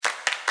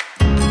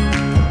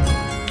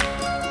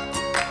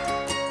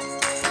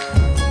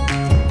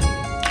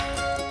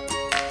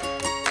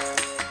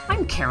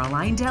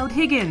Caroline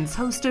Dowd-Higgins,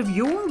 host of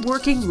Your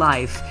Working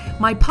Life,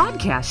 my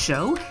podcast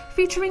show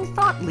featuring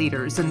thought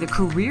leaders in the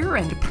career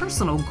and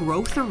personal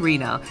growth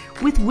arena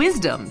with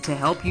wisdom to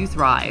help you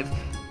thrive.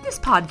 This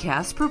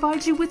podcast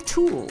provides you with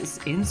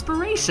tools,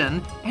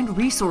 inspiration, and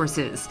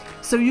resources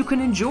so you can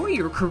enjoy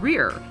your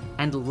career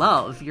and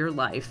love your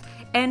life.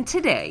 And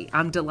today,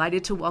 I'm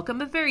delighted to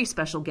welcome a very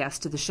special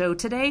guest to the show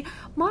today,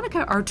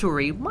 Monica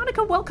Arturi.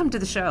 Monica, welcome to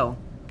the show.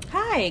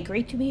 Hi,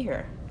 great to be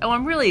here. Oh,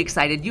 I'm really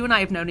excited. You and I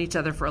have known each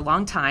other for a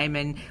long time,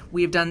 and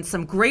we have done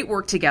some great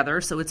work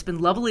together, so it's been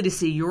lovely to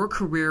see your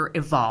career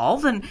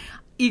evolve, and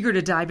eager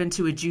to dive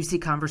into a juicy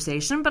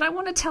conversation, but I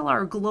want to tell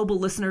our global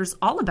listeners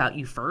all about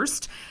you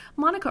first.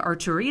 Monica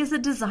Arturi is a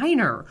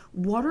designer,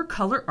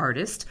 watercolor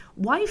artist,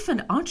 wife,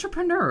 and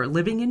entrepreneur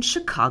living in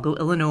Chicago,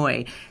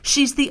 Illinois.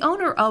 She's the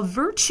owner of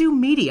Virtue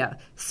Media,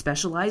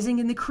 specializing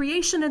in the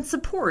creation and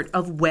support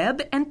of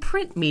web and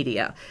print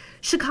media.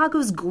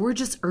 Chicago's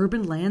gorgeous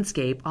urban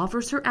landscape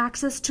offers her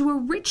access to a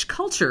rich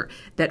culture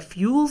that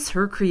fuels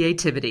her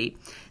creativity.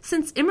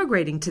 Since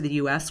immigrating to the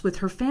U.S. with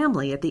her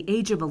family at the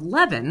age of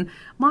 11,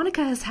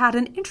 Monica has had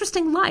an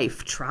interesting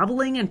life,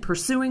 traveling and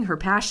pursuing her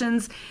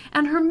passions,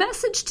 and her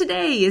message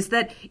today is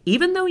that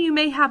even though you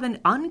may have an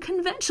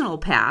unconventional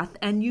path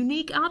and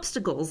unique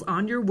obstacles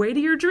on your way to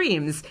your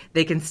dreams,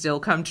 they can still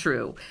come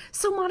true.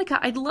 So Monica,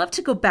 I'd love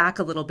to go back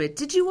a little bit.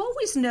 Did you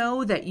always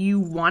know that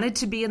you wanted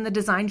to be in the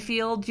design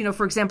field? You know,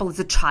 for example, as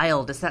a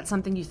child, is that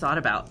something you thought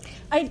about?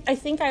 I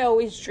think I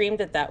always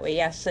dreamed it that way,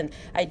 yes, and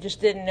I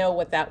just didn't know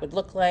what that would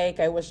look like.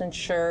 I wasn't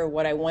sure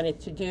what I wanted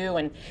to do,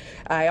 and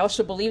I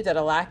also believed that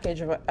a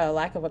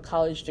lack of a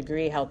college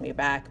degree held me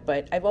back,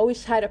 but I've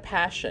always had a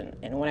passion,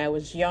 and when I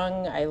was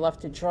young, I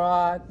loved to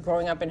draw.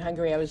 Growing up in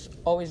Hungary, I was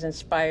always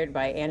inspired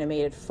by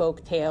animated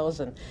folk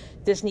tales and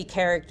Disney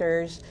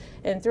characters,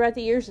 and throughout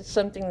the years, it's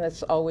something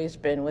that's always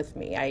been with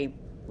me. I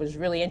was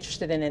really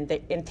interested in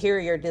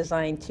interior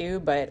design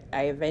too, but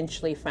I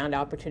eventually found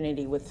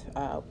opportunity with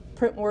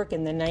print work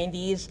in the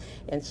 90s,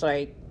 and so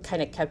I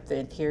kind of kept the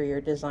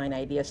interior design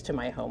ideas to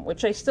my home,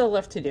 which I still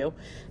love to do.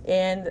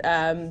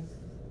 And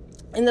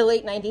in the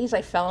late 90s,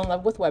 I fell in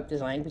love with web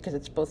design because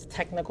it's both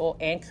technical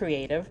and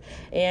creative,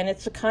 and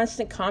it's a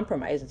constant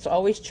compromise. It's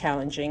always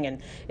challenging, and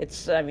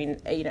it's,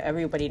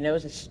 everybody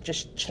knows it's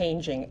just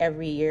changing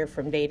every year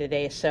from day to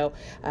day. So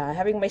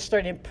having my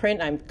start in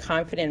print, I'm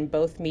confident in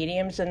both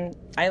mediums, and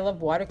I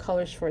love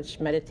watercolors for its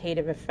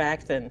meditative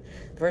effect and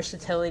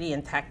versatility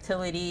and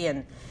tactility.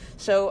 And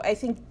so I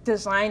think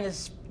design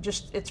is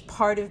it's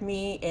part of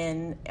me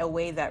in a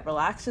way that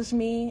relaxes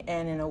me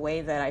and in a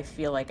way that I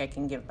feel like I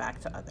can give back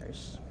to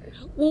others.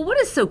 Well, what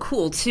is so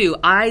cool, too,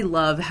 I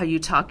love how you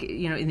talk,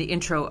 in the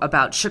intro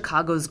about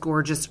Chicago's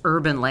gorgeous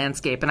urban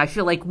landscape. And I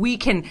feel like we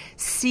can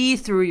see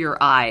through your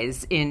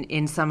eyes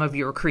in some of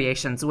your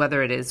creations,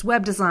 whether it is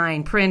web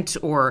design, print,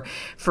 or,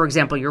 for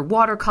example, your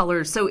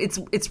watercolors. So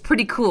it's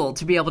pretty cool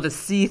to be able to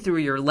see through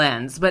your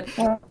lens. But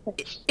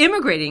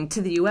immigrating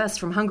to the U.S.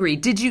 from Hungary,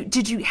 did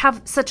you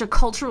have such a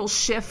cultural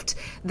shift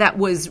that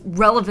was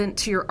relevant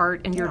to your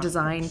art and your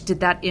design? Did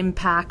that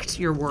impact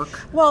your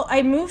work? Well,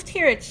 I moved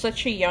here at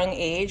such a young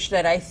age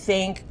that I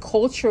think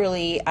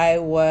culturally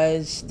there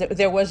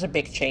was a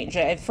big change.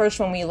 At first,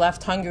 when we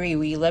left Hungary,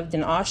 we lived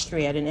in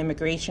Austria at an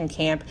immigration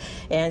camp,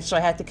 and so I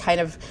had to kind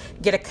of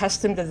get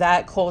accustomed to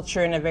that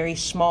culture in a very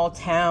small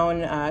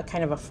town,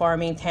 kind of a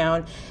farming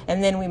town.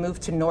 And then we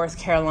moved to North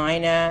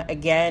Carolina.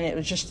 Again, it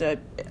was just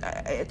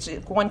it's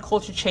one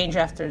culture change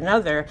after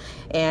another,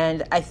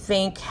 and I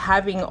think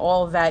having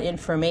all of that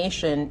information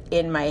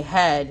in my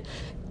head,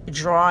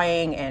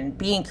 drawing and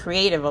being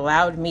creative,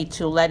 allowed me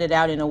to let it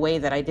out in a way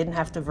that I didn't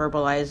have to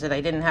verbalize it.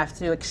 I didn't have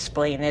to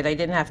explain it. I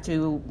didn't have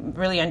to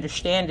really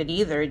understand it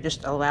either. It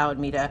just allowed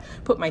me to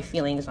put my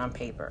feelings on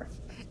paper.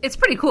 It's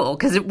pretty cool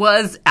because it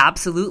was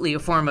absolutely a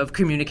form of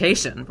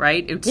communication,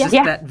 right? It's just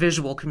that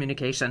visual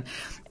communication.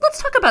 Let's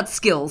talk about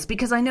skills,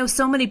 because I know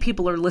so many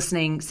people are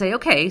listening say,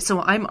 okay, so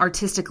I'm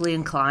artistically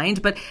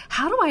inclined, but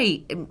how do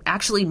I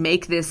actually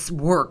make this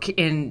work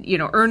in,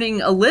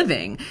 earning a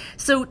living?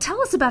 So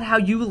tell us about how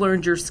you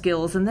learned your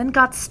skills and then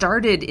got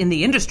started in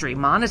the industry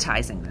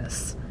monetizing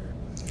this.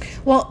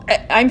 Well,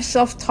 I'm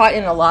self-taught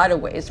in a lot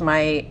of ways.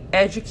 My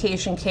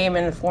education came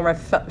in the form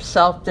of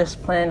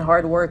self-discipline,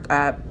 hard work,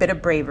 a bit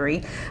of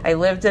bravery. I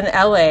lived in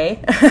LA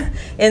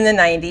in the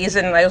 90s,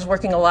 and I was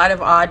working a lot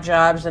of odd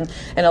jobs, and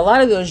a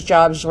lot of those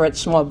jobs were at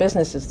small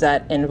businesses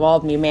that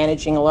involved me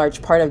managing a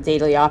large part of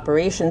daily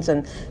operations.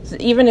 And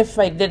even if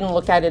I didn't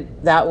look at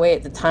it that way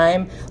at the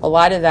time, a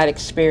lot of that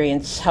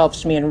experience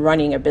helps me in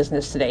running a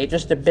business today,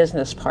 just the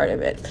business part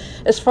of it.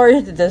 As far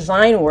as the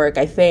design work,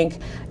 I think,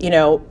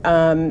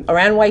 around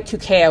Y2K,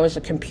 I was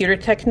a computer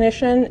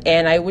technician,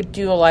 and I would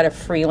do a lot of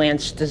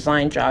freelance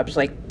design jobs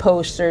like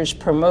posters,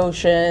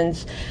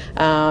 promotions,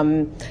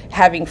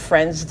 having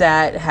friends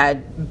that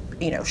had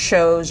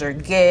shows or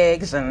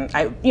gigs, and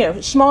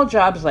small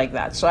jobs like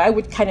that. So I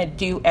would kind of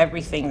do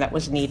everything that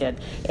was needed,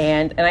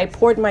 and I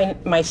poured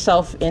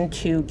myself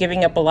into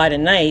giving up a lot of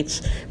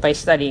nights by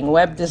studying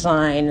web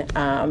design.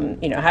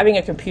 Having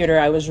a computer,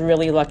 I was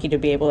really lucky to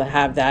be able to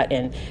have that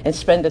and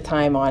spend the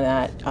time on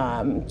that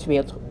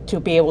to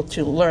be able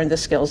to learn the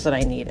skills that I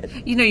needed.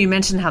 You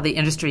mentioned how the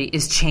industry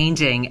is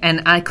changing,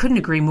 and I couldn't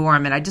agree more. I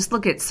mean, I just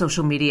look at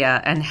social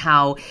media and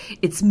how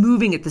it's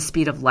moving at the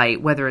speed of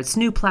light, whether it's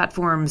new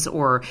platforms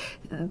or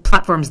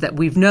platforms that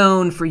we've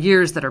known for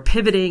years that are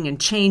pivoting and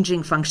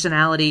changing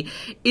functionality.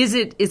 Is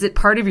it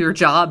part of your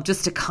job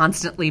just to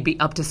constantly be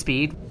up to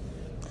speed?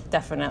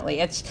 Definitely.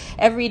 It's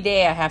every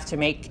day I have to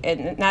make,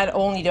 and not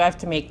only do I have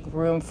to make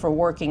room for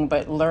working,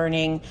 but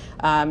learning,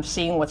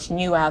 seeing what's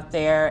new out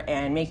there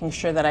and making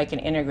sure that I can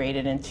integrate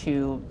it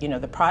into,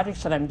 the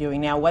projects that I'm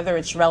doing now, whether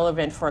it's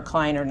relevant for a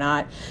client or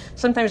not.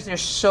 Sometimes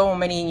there's so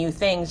many new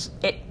things,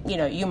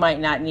 you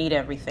might not need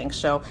everything.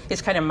 So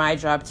it's kind of my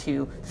job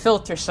to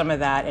filter some of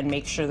that and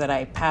make sure that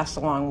I pass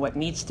along what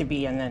needs to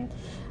be, and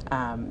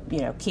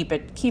then, keep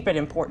it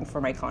important for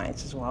my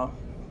clients as well.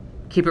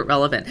 Keep it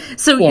relevant.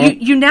 So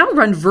you now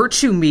run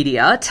Virtue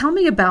Media. Tell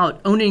me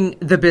about owning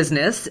the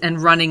business and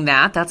running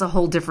that. That's a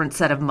whole different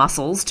set of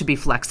muscles to be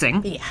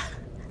flexing. Yeah.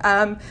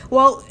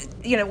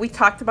 We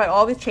talked about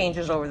all the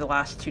changes over the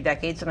last 2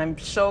 decades, and I'm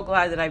so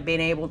glad that I've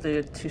been able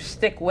to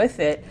stick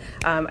with it.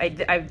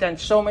 I've done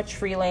so much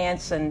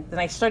freelance, and then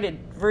I started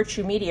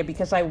Virtue Media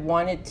because I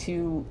wanted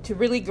to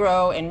really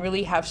grow and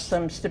really have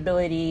some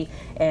stability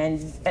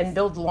and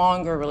build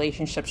longer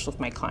relationships with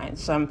my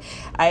clients.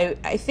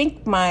 I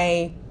think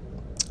my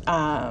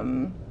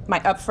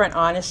upfront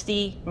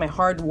honesty, my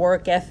hard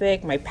work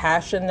ethic, my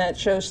passion that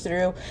shows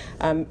through,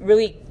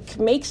 really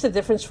makes the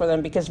difference for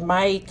them, because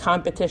my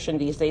competition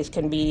these days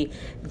can be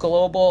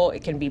global,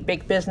 it can be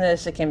big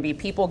business, it can be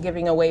people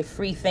giving away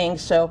free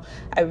things. So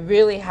I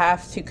really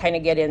have to kind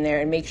of get in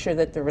there and make sure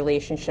that the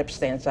relationship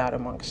stands out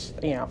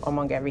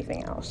among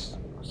everything else.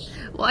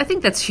 Well, I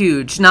think that's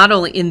huge, not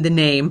only in the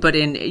name, but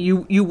in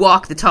you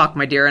walk the talk,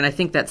 my dear. And I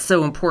think that's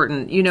so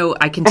important.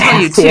 I can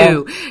tell you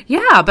too.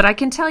 Yeah, but I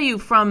can tell you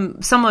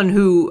from someone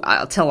who,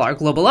 I'll tell our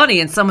global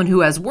audience, someone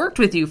who has worked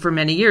with you for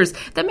many years,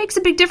 that makes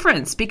a big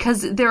difference,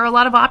 because there are a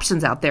lot of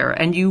options out there,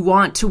 and you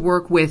want to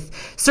work with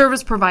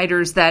service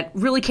providers that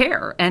really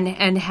care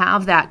and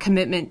have that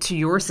commitment to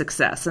your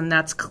success. And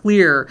that's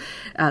clear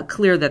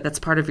that that's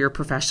part of your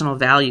professional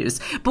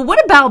values. But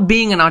what about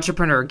being an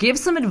entrepreneur? Give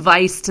some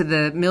advice to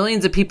the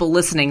millions of people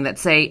listening that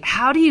say,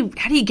 how do you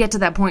get to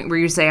that point where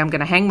you say, I'm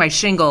going to hang my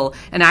shingle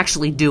and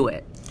actually do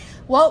it?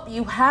 Well,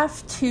 you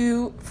have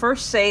to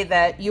first say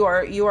that you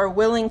are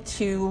willing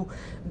to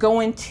go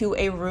into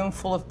a room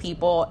full of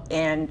people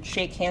and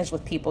shake hands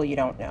with people you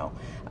don't know.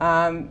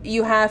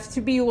 You have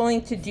to be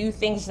willing to do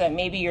things that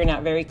maybe you're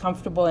not very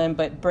comfortable in,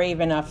 but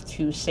brave enough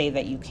to say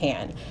that you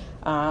can.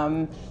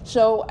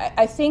 So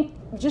I think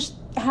just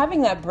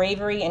having that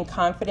bravery and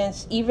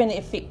confidence, even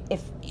if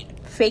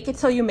fake it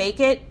till you make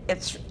it,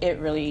 it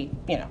really,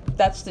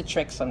 that's the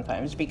trick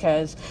sometimes,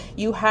 because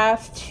you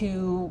have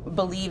to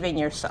believe in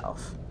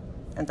yourself.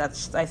 And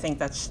I think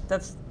that's,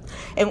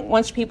 and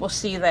once people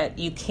see that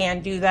you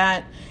can do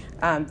that,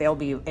 they'll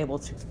be able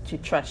to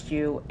trust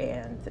you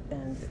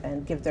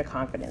and give their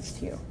confidence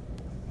to you.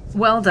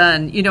 Well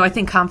done. I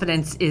think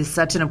confidence is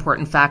such an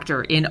important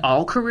factor in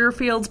all career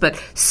fields, but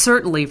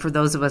certainly for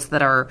those of us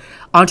that are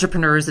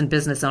entrepreneurs and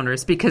business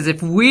owners, because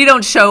if we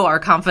don't show our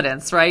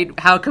confidence, right,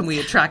 how can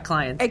we attract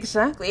clients?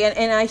 Exactly.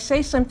 And I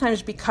say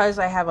sometimes, because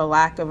I have a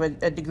lack of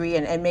a degree,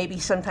 and maybe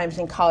sometimes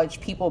in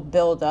college people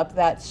build up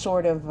that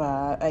sort of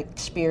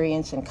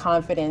experience and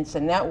confidence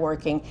and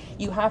networking,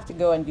 you have to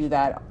go and do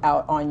that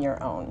out on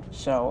your own.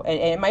 So and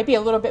it might be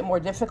a little bit more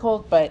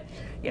difficult, but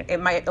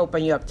it might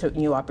open you up to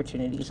new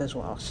opportunities as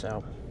well.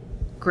 So,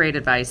 great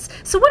advice.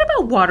 So, what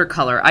about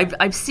watercolor?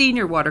 I've seen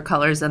your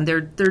watercolors, and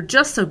they're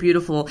just so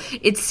beautiful.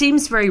 It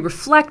seems very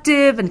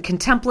reflective and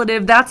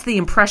contemplative. That's the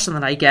impression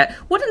that I get.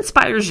 What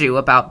inspires you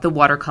about the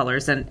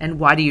watercolors, and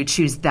why do you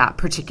choose that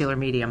particular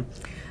medium?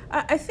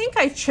 I think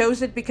I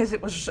chose it because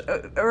it was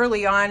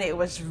early on. It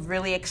was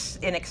really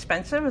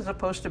inexpensive, as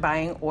opposed to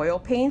buying oil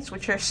paints,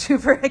 which are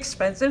super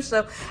expensive.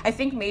 So I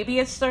think maybe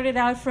it started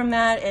out from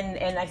that,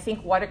 and I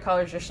think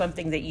watercolors are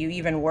something that you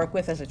even work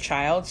with as a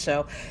child.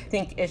 So I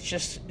think it's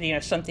just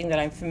something that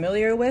I'm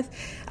familiar with.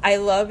 I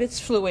love its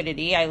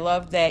fluidity. I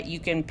love that you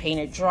can paint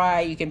it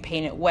dry, you can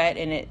paint it wet,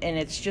 and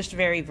it's just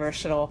very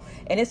versatile.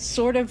 And it's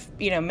sort of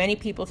many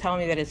people tell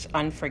me that it's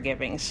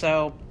unforgiving.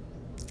 So.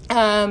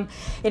 I'm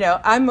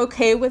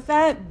okay with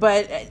that,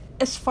 but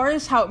as far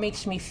as how it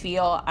makes me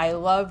feel, I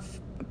love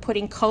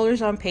putting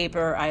colors on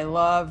paper. I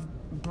love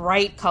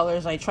bright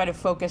colors. I try to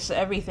focus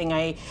everything.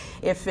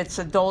 If it's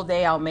a dull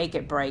day, I'll make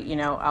it bright.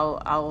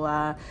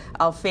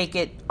 I'll fake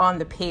it on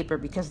the paper,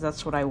 because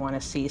that's what I want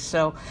to see.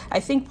 So I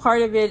think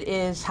part of it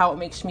is how it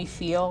makes me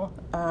feel,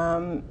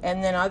 and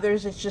then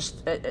others, it's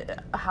just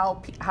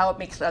how it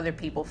makes other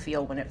people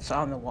feel when it's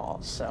on the wall.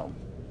 So.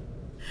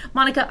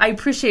 Monica, I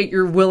appreciate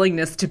your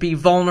willingness to be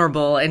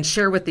vulnerable and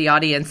share with the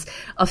audience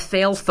a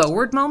fail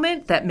forward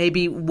moment that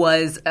maybe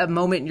was a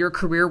moment in your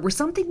career where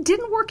something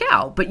didn't work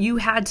out, but you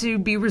had to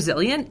be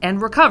resilient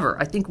and recover.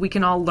 I think we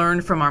can all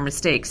learn from our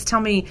mistakes. Tell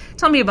me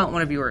about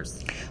one of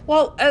yours.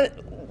 Well,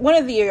 one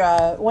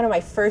of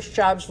my first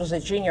jobs was a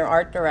junior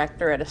art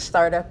director at a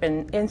startup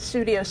in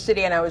Studio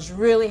City, and I was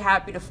really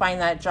happy to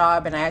find that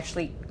job. And I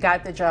actually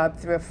got the job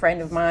through a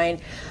friend of mine.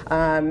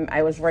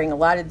 I was wearing a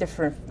lot of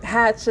different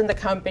hats in the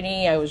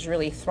company. I was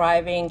really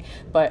thriving,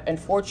 but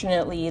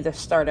unfortunately, the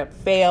startup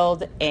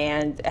failed.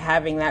 And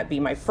having that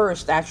be my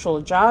first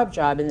actual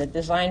job in the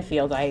design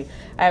field, I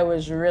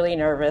was really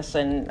nervous,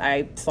 and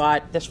I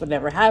thought this would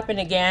never happen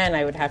again.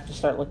 I would have to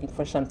start looking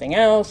for something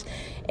else,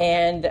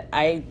 and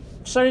I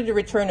started to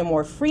return to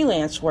more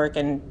freelance work,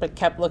 but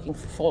kept looking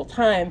for full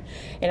time.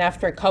 And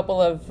after a couple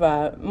of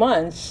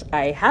months,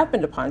 I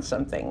happened upon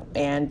something,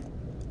 and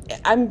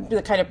I'm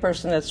the kind of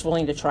person that's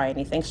willing to try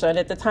anything. So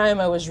at the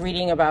time, I was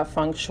reading about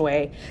feng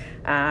shui.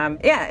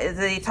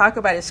 They talk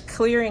about is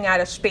clearing out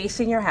a space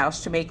in your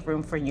house to make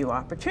room for new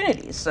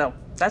opportunities. So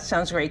that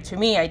sounds great to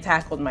me. I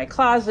tackled my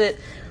closet.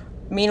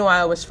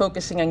 Meanwhile, I was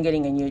focusing on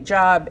getting a new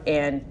job,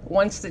 and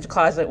once the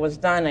closet was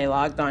done, I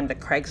logged on to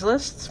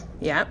Craigslist.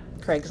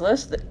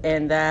 Craigslist,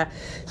 and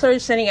started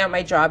sending out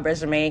my job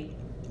resume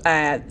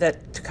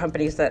to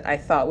companies that I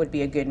thought would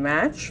be a good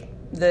match.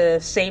 The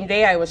same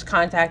day, I was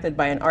contacted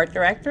by an art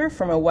director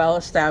from a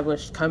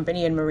well-established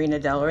company in Marina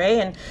Del Rey,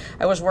 and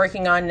I was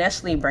working on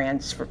Nestle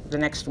brands for the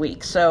next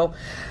week. So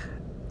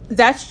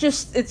that's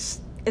just, it's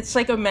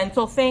like a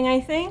mental thing,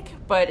 I think,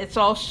 but it's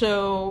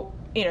also,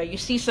 you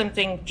see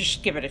something,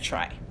 just give it a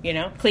try,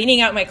 Cleaning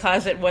out my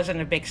closet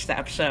wasn't a big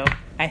step, so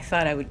I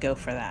thought I would go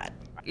for that.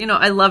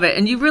 I love it.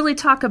 And you really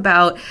talk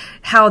about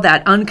how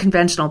that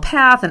unconventional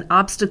path and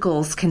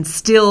obstacles can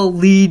still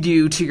lead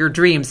you to your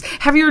dreams.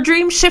 Have your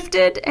dreams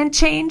shifted and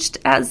changed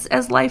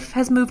as life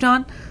has moved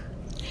on?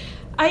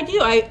 I do.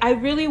 I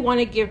really want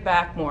to give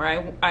back more.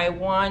 I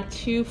want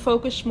to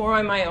focus more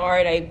on my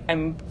art.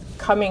 I'm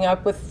coming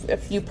up with a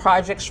few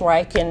projects where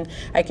I can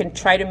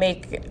try to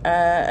make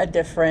a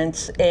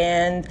difference.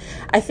 And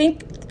I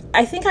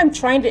think I'm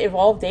trying to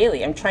evolve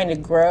daily. I'm trying to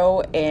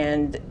grow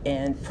and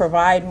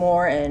provide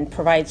more and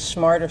provide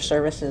smarter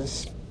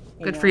services.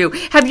 Good for you.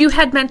 Have you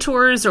had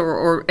mentors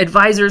or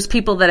advisors,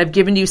 people that have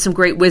given you some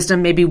great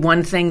wisdom, maybe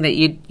one thing that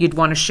you'd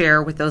want to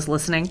share with those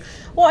listening?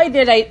 Well, I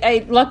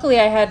did. Luckily,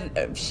 I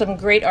had some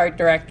great art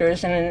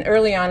directors, and then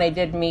early on I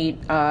did meet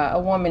a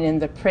woman in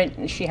the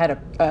print. She had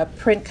a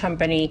print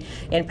company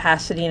in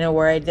Pasadena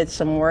where I did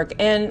some work.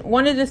 And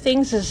one of the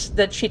things is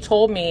that she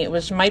told me,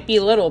 might be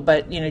little,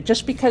 but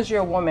just because you're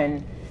a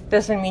woman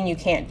doesn't mean you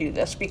can't do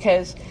this,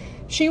 because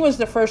she was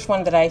the first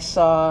one that I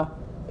saw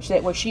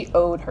where she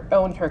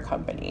owned her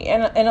company.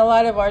 And a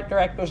lot of art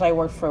directors I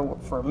worked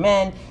for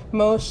men.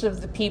 Most of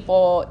the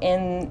people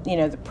in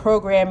the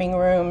programming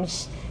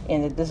rooms,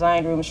 in the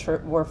design rooms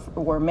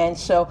were men.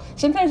 So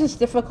sometimes it's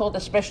difficult,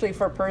 especially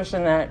for a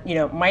person that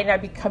might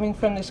not be coming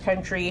from this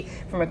country,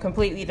 from a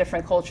completely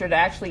different culture, to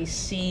actually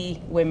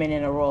see women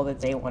in a role that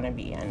they want to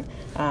be in.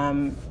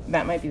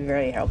 That might be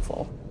very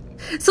helpful.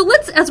 So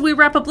as we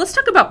wrap up, let's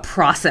talk about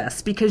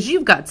process, because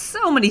you've got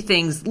so many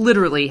things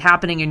literally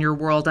happening in your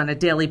world on a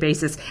daily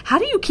basis. How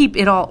do you keep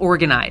it all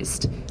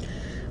organized?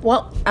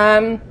 Well,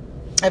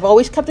 I've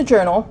always kept a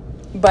journal,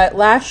 but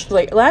last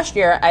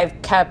year I've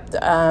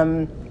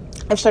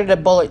started a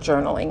bullet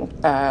journaling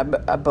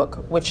a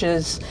book, which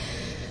is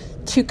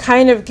to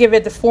kind of give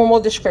it the formal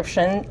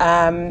description.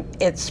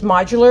 It's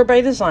modular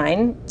by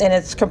design, and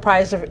it's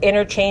comprised of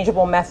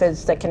interchangeable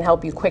methods that can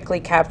help you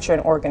quickly capture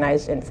and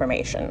organize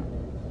information.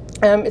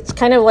 It's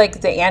kind of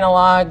like the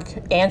analog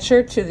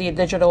answer to the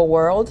digital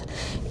world.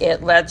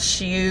 It lets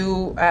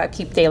you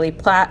keep daily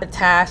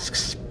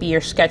tasks, be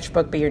your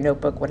sketchbook, be your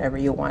notebook, whatever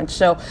you want.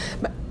 So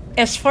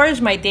as far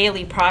as my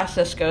daily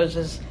process goes,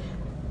 is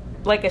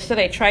like I said,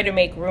 I try to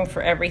make room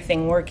for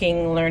everything: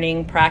 working,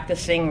 learning,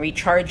 practicing,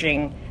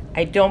 recharging.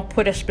 I don't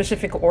put a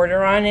specific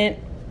order on it.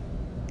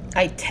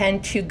 I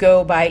tend to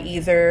go by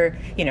either,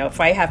 if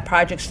I have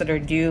projects that are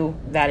due,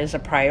 that is a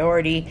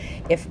priority.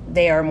 If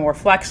they are more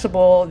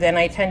flexible, then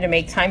I tend to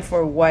make time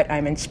for what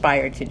I'm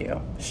inspired to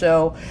do.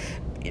 So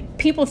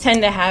people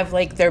tend to have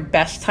their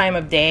best time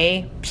of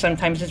day.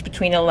 Sometimes it's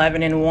between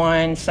 11 and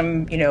 1.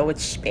 Some,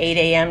 it's 8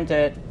 a.m.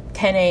 to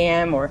 10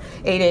 a.m. or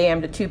 8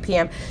 a.m. to 2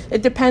 p.m.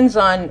 It depends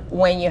on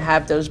when you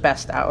have those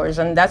best hours,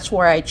 and that's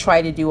where I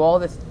try to do all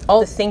the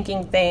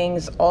thinking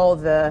things, all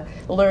the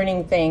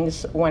learning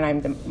things when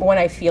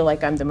I feel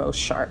like I'm the most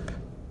sharp.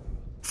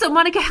 So,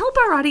 Monica, help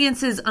our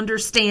audiences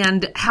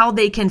understand how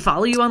they can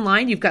follow you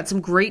online. You've got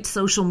some great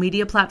social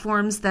media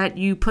platforms that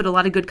you put a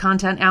lot of good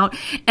content out,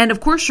 and of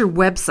course your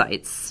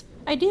websites.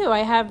 I do. I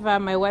have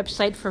my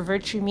website for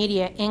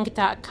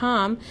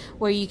virtuemediainc.com,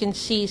 where you can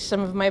see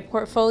some of my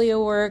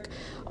portfolio work,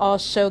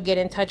 also get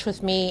in touch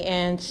with me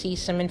and see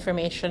some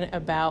information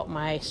about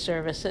my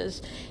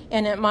services.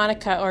 And at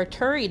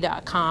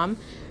monicaarturi.com,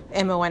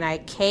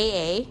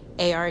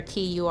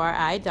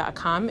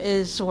 MONIKAARTURI.com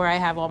is where I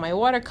have all my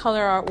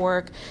watercolor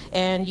artwork,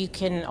 and you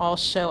can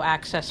also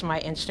access my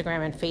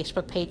Instagram and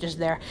Facebook pages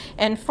there.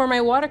 And for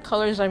my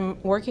watercolors,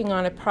 I'm working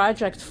on a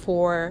project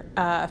for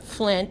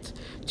Flint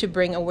to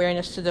bring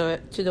awareness to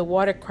the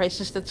water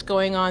crisis that's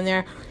going on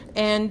there.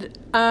 And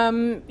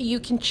you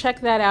can check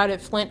that out at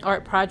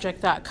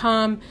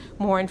flintartproject.com.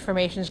 More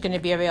information is going to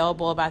be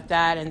available about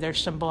that, and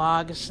there's some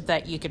blogs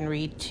that you can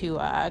read to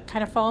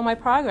kind of follow my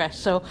progress.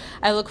 So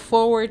I look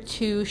forward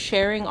to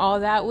sharing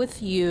all that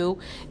with you.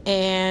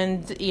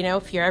 And,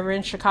 if you're ever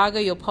in Chicago,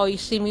 you'll probably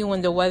see me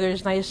when the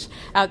weather's nice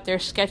out there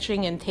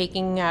sketching and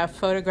taking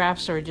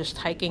photographs or just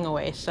hiking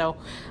away. So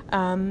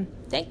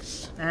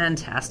thanks.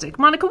 Fantastic.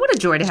 Monica, what a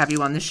joy to have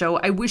you on the show.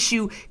 I wish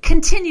you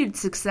continued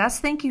success.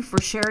 Thank you for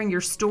sharing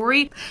your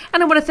story.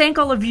 And I want to thank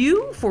all of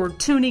you for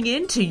tuning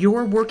in to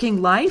Your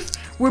Working Life,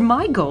 where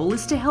my goal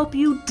is to help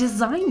you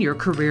design your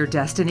career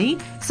destiny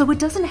so it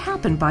doesn't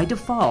happen by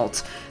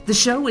default. The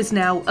show is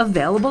now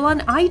available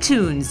on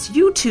iTunes,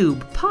 YouTube,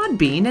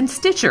 Podbean, and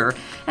Stitcher.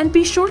 And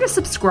be sure to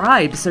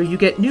subscribe so you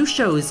get new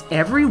shows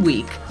every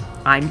week.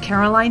 I'm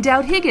Caroline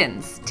Dowd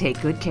Higgins.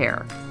 Take good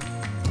care.